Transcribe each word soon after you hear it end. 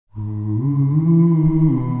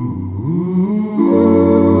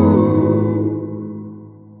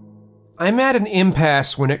at an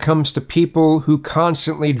impasse when it comes to people who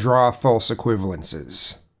constantly draw false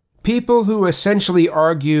equivalences. People who essentially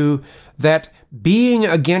argue that being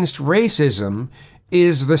against racism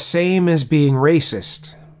is the same as being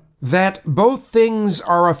racist. That both things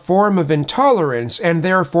are a form of intolerance and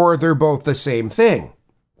therefore they're both the same thing.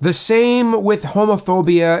 The same with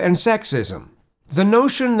homophobia and sexism. The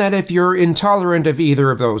notion that if you're intolerant of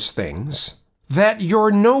either of those things, that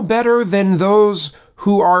you're no better than those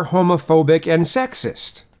who are homophobic and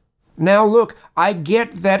sexist. Now look, I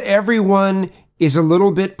get that everyone is a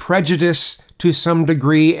little bit prejudiced to some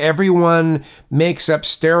degree. Everyone makes up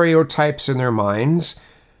stereotypes in their minds,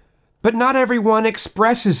 but not everyone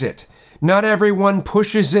expresses it. Not everyone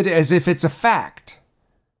pushes it as if it's a fact.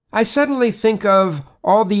 I suddenly think of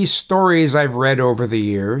all these stories I've read over the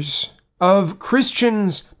years of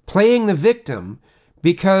Christians playing the victim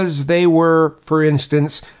because they were, for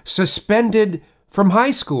instance, suspended from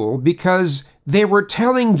high school because they were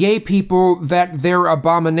telling gay people that they're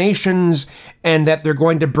abominations and that they're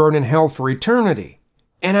going to burn in hell for eternity.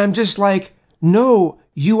 And I'm just like, no,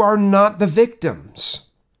 you are not the victims.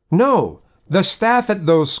 No, the staff at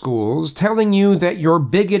those schools telling you that you're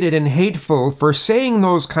bigoted and hateful for saying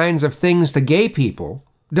those kinds of things to gay people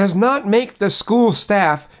does not make the school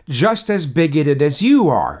staff just as bigoted as you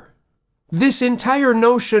are. This entire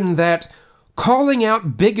notion that calling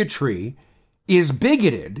out bigotry is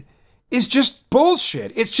bigoted is just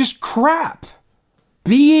bullshit. It's just crap.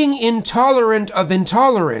 Being intolerant of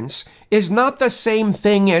intolerance is not the same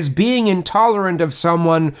thing as being intolerant of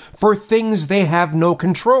someone for things they have no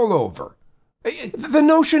control over. The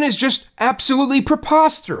notion is just absolutely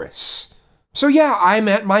preposterous. So yeah, I'm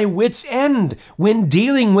at my wit's end when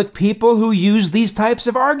dealing with people who use these types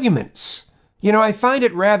of arguments. You know, I find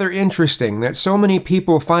it rather interesting that so many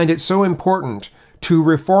people find it so important to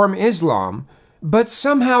reform Islam, but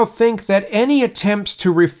somehow think that any attempts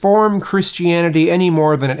to reform Christianity any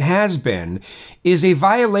more than it has been is a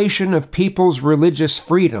violation of people's religious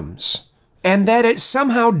freedoms, and that it's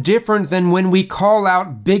somehow different than when we call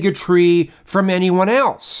out bigotry from anyone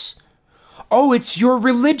else. Oh, it's your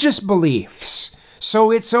religious beliefs,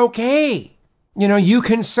 so it's okay. You know, you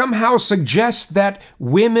can somehow suggest that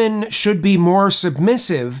women should be more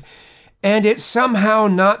submissive, and it's somehow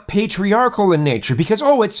not patriarchal in nature because,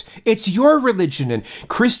 oh, it's your religion and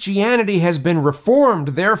Christianity has been reformed.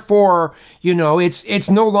 Therefore, you know, it's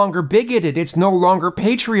no longer bigoted. It's no longer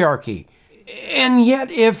patriarchy. And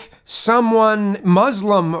yet, if someone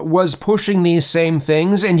Muslim was pushing these same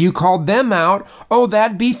things and you called them out, oh,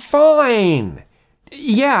 that'd be fine.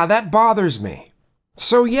 Yeah, that bothers me.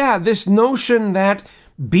 So yeah, this notion that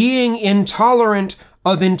being intolerant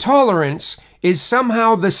of intolerance is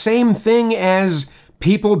somehow the same thing as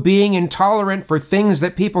people being intolerant for things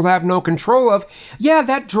that people have no control of, yeah,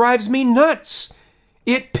 that drives me nuts.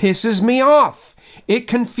 It pisses me off. It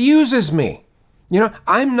confuses me. You know,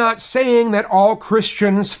 I'm not saying that all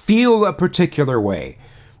Christians feel a particular way.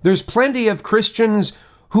 There's plenty of Christians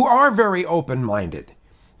who are very open-minded.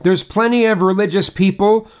 There's plenty of religious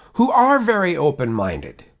people who are very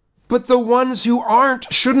open-minded. But the ones who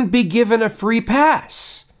aren't shouldn't be given a free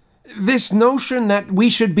pass. This notion that we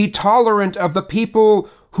should be tolerant of the people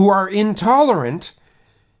who are intolerant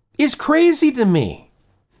is crazy to me.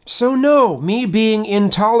 So no, me being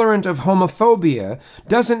intolerant of homophobia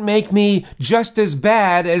doesn't make me just as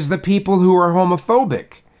bad as the people who are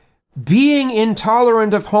homophobic. Being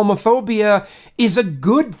intolerant of homophobia is a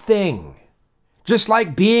good thing. Just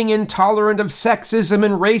like being intolerant of sexism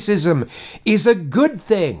and racism is a good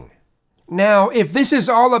thing. Now, if this is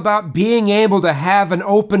all about being able to have an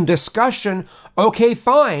open discussion, okay,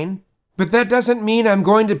 fine. But that doesn't mean I'm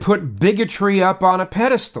going to put bigotry up on a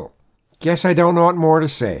pedestal. Guess I don't know what more to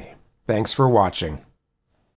say. Thanks for watching.